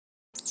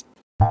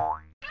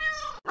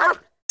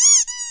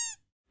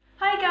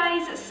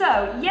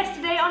So,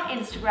 yesterday on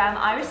Instagram,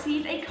 I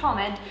received a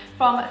comment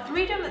from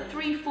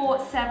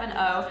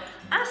Freedom3470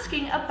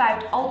 asking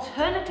about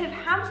alternative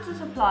hamster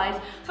supplies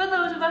for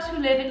those of us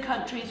who live in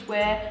countries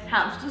where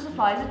hamster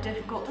supplies are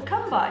difficult to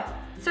come by.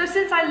 So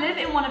since I live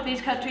in one of these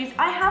countries,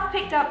 I have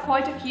picked up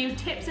quite a few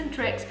tips and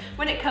tricks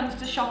when it comes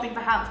to shopping for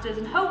hamsters,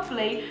 and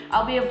hopefully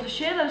I'll be able to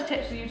share those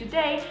tips with you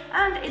today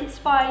and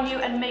inspire you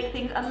and make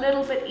things a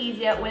little bit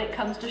easier when it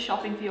comes to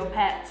shopping for your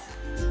pets.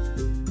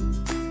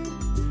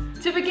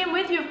 To begin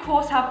with, you of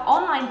course have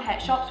online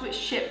pet shops which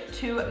ship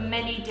to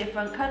many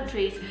different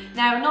countries.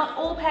 Now, not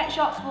all pet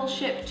shops will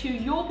ship to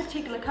your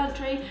particular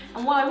country,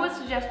 and what I would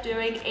suggest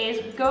doing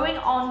is going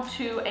on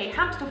to a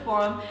hamster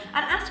forum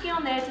and asking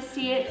on there to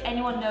see if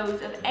anyone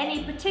knows of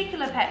any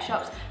particular pet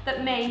shops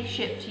that may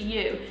ship to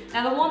you.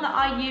 Now, the one that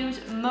I use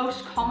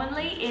most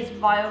commonly is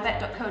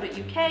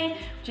biovet.co.uk,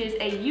 which is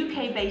a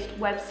UK-based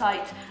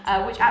website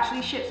which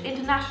actually ships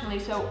internationally,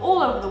 so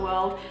all over the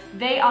world.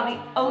 They are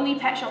the only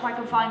pet shop I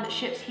can find that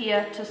ships here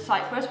to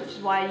Cyprus, which is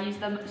why I use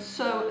them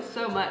so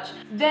much.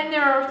 Then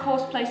there are of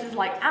course places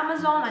like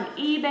Amazon and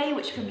eBay,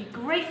 which can be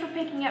great for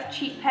picking up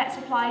cheap pet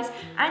supplies,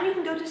 and you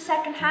can go to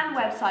second-hand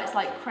websites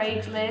like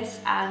Craigslist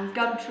and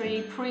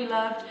Gumtree,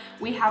 Preloved.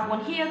 We have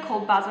one here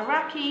called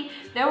Bazaraki.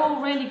 They're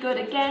all really good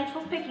again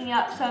for picking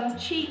up some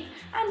cheap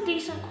and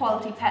decent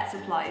quality pet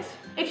supplies.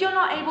 If you're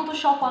not able to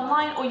shop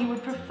online, or you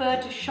would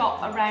prefer to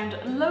shop around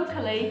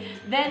locally,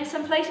 then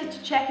some places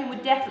to check in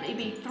would definitely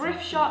be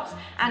thrift shops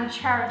and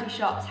charity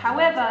shops.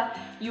 However,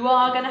 you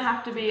are going to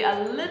have to be a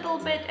little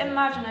bit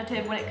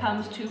imaginative when it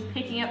comes to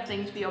picking up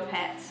things for your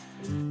pets.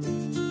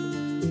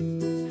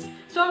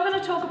 So I'm going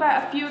to talk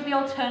about a few of the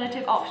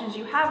alternative options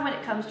you have when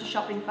it comes to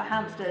shopping for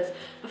hamsters.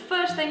 The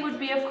first thing would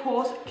be, of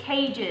course,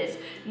 cages.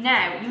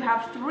 Now, you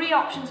have three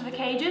options for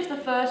cages. The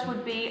first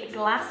would be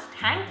glass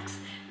tanks,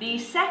 the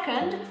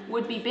second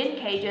would be bin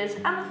cages,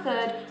 and the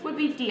third would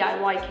be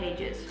DIY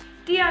cages.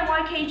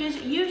 DIY cages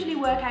usually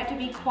work out to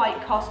be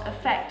quite cost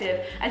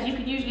effective, as you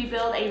can usually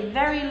build a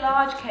very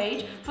large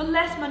cage for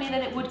less money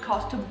than it would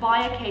cost to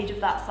buy a cage of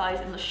that size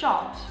in the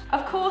shops.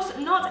 Of course,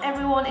 not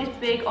everyone is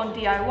big on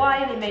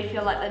DIY. They may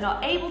feel like they're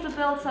not able to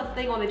build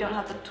something, or they don't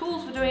have the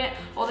tools for doing it,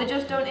 or they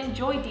just don't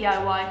enjoy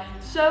DIY.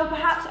 So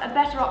perhaps a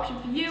better option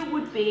for you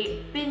would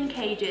be bin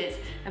cages.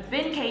 Now,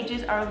 bin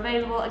cages are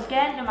available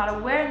again no matter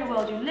where in the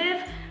world you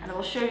live, and I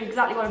will show you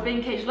exactly what a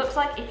bin cage looks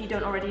like if you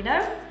don't already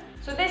know.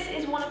 So this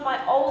is one of my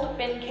old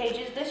bin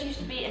cages. This used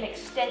to be an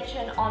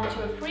extension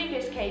onto a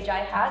previous cage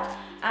I had,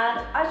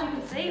 and as you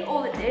can see,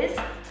 all it is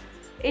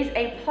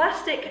a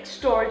plastic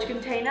storage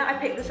container. I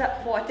picked this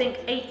up for I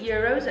think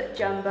 €8 at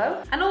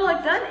Jumbo, and all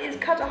I've done is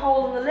cut a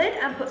hole in the lid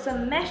and put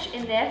some mesh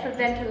in there for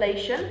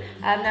ventilation.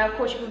 Now of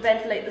course you can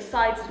ventilate the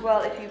sides as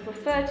well if you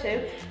prefer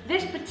to.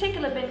 This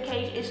particular bin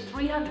cage is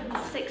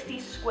 360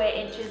 square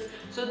inches,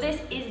 so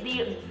this is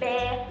the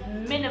bare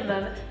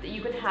minimum that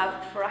you can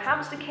have for a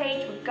hamster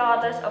cage,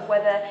 regardless of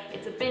whether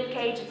it's a bin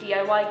cage, a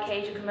DIY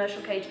cage, a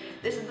commercial cage.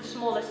 This is the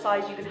smallest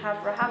size you can have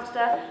for a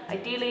hamster.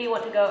 Ideally you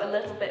want to go a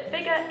little bit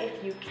bigger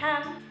if you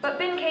can. But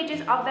bin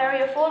cages are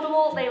very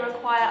affordable. They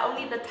require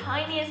only the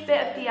tiniest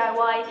bit of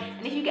DIY,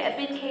 and if you get a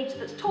bin cage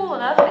that's tall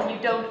enough and you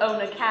don't own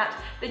a cat,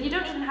 then you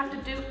don't even have to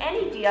do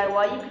any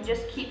DIY. You can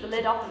just keep the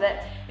lid off of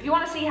it. If you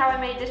want to see how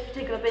I made this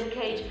particular bin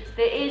cage,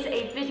 there is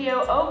a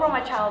video over on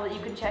my channel that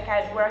you can check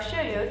out where I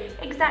show you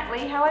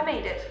exactly how I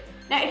made it.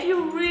 Now, if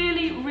you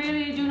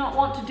really do not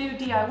want to do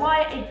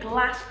DIY, a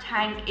glass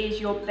tank is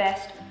your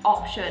best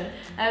option.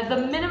 The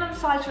minimum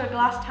size for a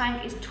glass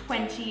tank is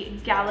 20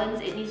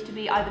 gallons. It needs to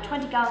be either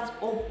 20 gallons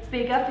or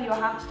bigger for your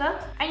hamster.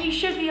 And you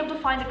should be able to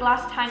find a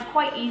glass tank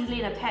quite easily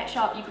in a pet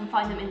shop. You can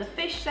find them in the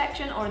fish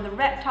section or in the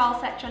reptile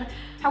section.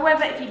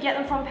 However, if you get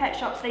them from pet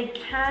shops, they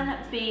can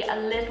be a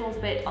little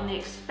bit on the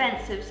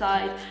expensive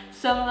side.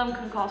 Some of them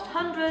can cost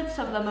hundreds,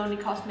 some of them only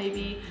cost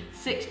maybe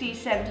 60,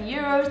 70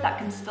 euros. That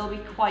can still be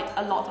quite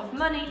a lot of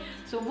money.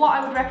 So what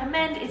I would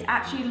recommend is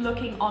actually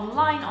looking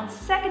online on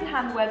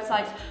second-hand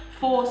websites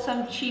for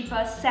some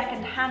cheaper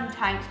second-hand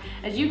tanks,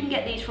 as you can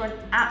get these for an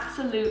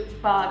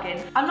absolute bargain.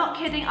 I'm not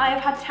kidding, I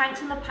have had tanks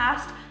in the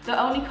past that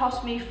only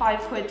cost me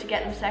 £5 to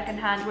get them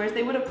second-hand, whereas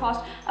they would have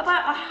cost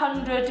about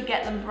 100 to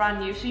get them brand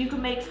new. So you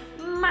can make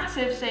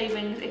massive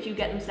savings if you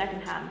get them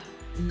second-hand.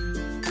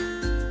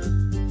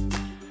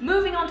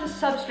 Moving on to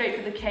substrate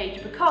for the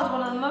cage, because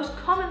one of the most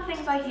common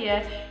things I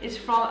hear is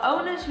from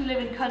owners who live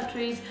in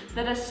countries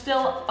that are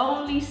still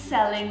only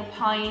selling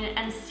pine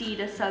and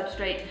cedar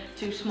substrate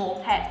to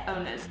small pet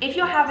owners. If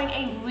you're having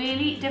a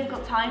really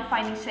difficult time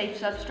finding safe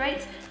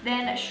substrates,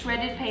 then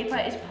shredded paper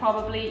is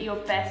probably your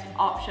best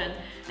option.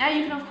 Now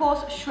you can of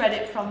course shred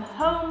it from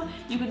home.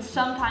 You can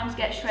sometimes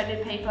get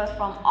shredded paper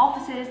from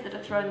offices that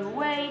are throwing them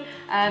away.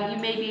 You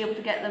may be able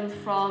to get them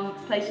from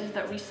places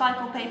that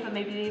recycle paper.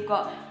 Maybe they've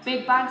got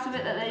big bags of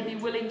it that they'd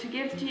be willing to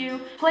give to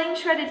you. Plain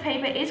shredded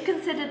paper is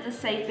considered the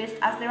safest,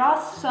 as there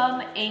are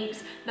some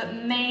inks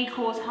that may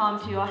cause harm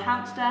to your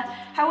hamster.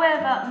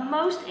 However,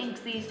 most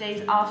inks these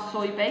days are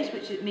soy-based,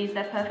 which means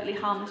they're perfectly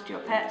harmless to your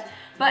pet.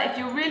 But if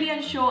you're really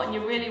unsure and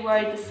you're really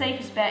worried, the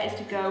safest bet is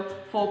to go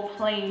for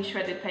plain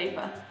shredded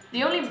paper.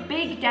 The only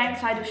big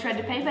downside of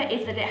shredded paper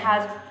is that it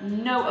has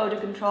no odor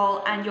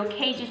control and your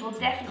cages will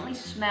definitely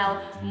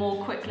smell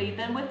more quickly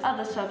than with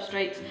other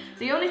substrates.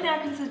 The only thing I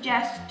can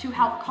suggest to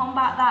help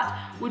combat that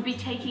would be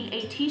taking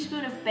a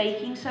teaspoon of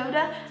baking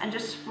soda and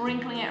just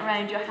sprinkling it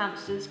around your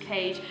hamster's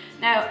cage.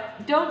 Now,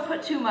 don't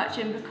put too much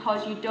in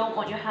because you don't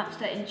want your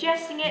hamster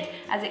ingesting it,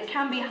 as it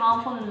can be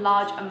harmful in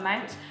large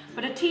amounts,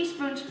 but a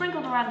teaspoon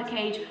sprinkled around the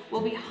cage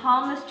will be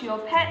harmless to your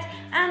pet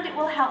and it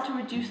will help to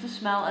reduce the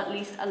smell at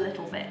least a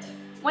little bit.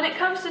 When it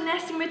comes to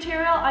nesting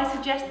material, I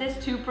suggest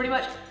this to pretty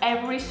much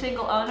every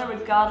single owner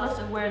regardless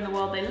of where in the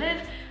world they live,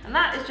 and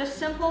that is just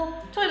simple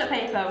toilet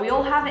paper. We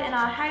all have it in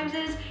our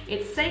houses.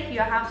 It's safe for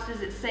your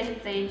hamsters, it's safe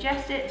if they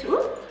ingest it.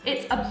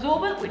 It's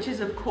absorbent, which is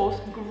of course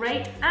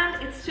great,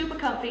 and it's super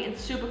comfy and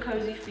super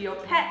cozy for your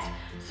pet.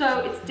 So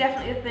it's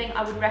definitely a thing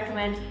I would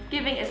recommend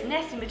giving as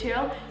nesting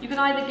material. You can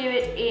either give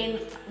it in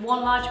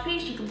one large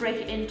piece, you can break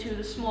it into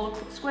the smaller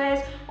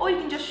squares, or you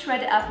can just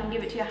shred it up and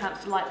give it to your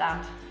hamster like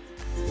that.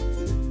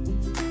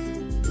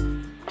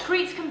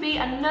 Treats can be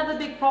another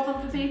big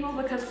problem for people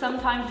because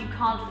sometimes you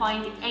can't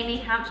find any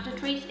hamster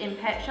treats in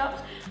pet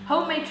shops.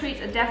 Homemade treats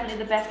are definitely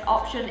the best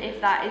option if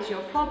that is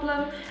your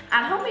problem,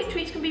 and homemade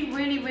treats can be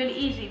really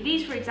easy.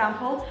 These, for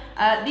example,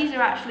 these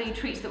are actually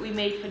treats that we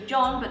made for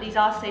John, but these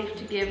are safe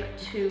to give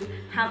to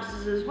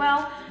hamsters as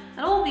well.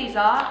 And all these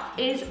are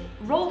is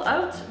rolled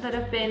oats that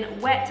have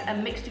been wet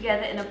and mixed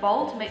together in a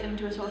bowl to make them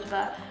into a sort of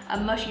a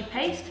mushy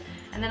paste.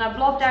 And then I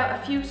blobbed out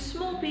a few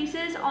small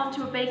pieces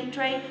onto a baking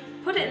tray,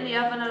 put it in the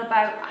oven at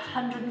about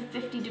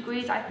 150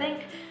 degrees, I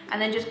think,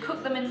 and then just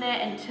cook them in there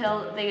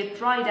until they had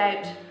dried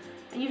out.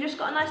 And you've just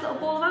got a nice little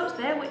bowl of oats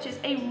there, which is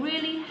a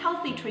really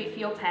healthy treat for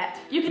your pet.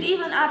 You could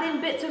even add in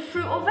bits of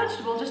fruit or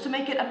vegetable just to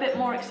make it a bit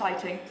more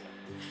exciting.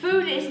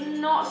 Food is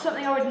not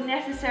something I would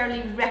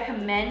necessarily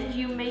recommend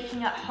you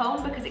making at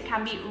home because it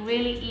can be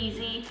really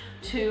easy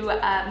to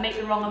make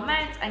the wrong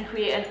amount and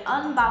create an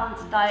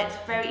unbalanced diet. It's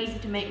very easy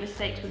to make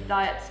mistakes with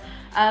diets.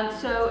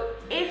 So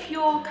if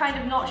you're kind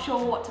of not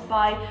sure what to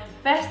buy,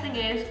 best thing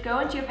is go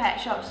into your pet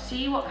shop,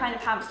 see what kind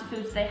of hamster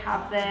foods they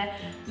have there,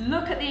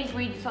 look at the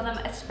ingredients on them,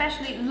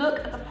 especially look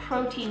at the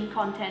protein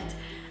content,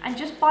 and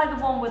just buy the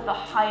one with the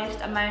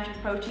highest amount of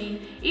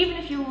protein. Even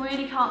if you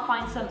really can't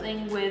find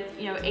something with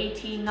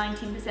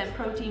 18-19%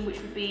 protein,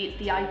 which would be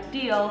the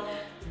ideal,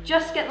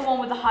 just get the one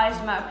with the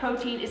highest amount of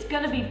protein. It's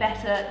going to be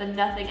better than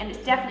nothing, and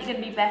it's definitely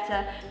going to be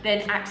better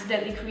than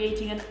accidentally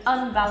creating an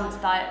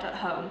unbalanced diet at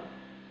home.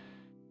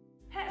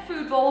 Pet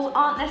food bowls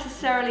aren't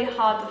necessarily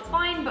hard to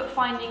find, but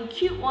finding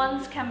cute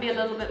ones can be a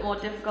little bit more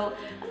difficult,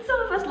 and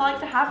some of us like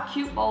to have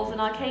cute bowls in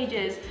our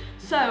cages.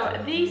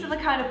 So these are the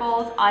kind of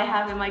bowls I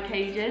have in my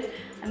cages,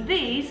 and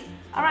these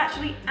are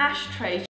actually ashtrays.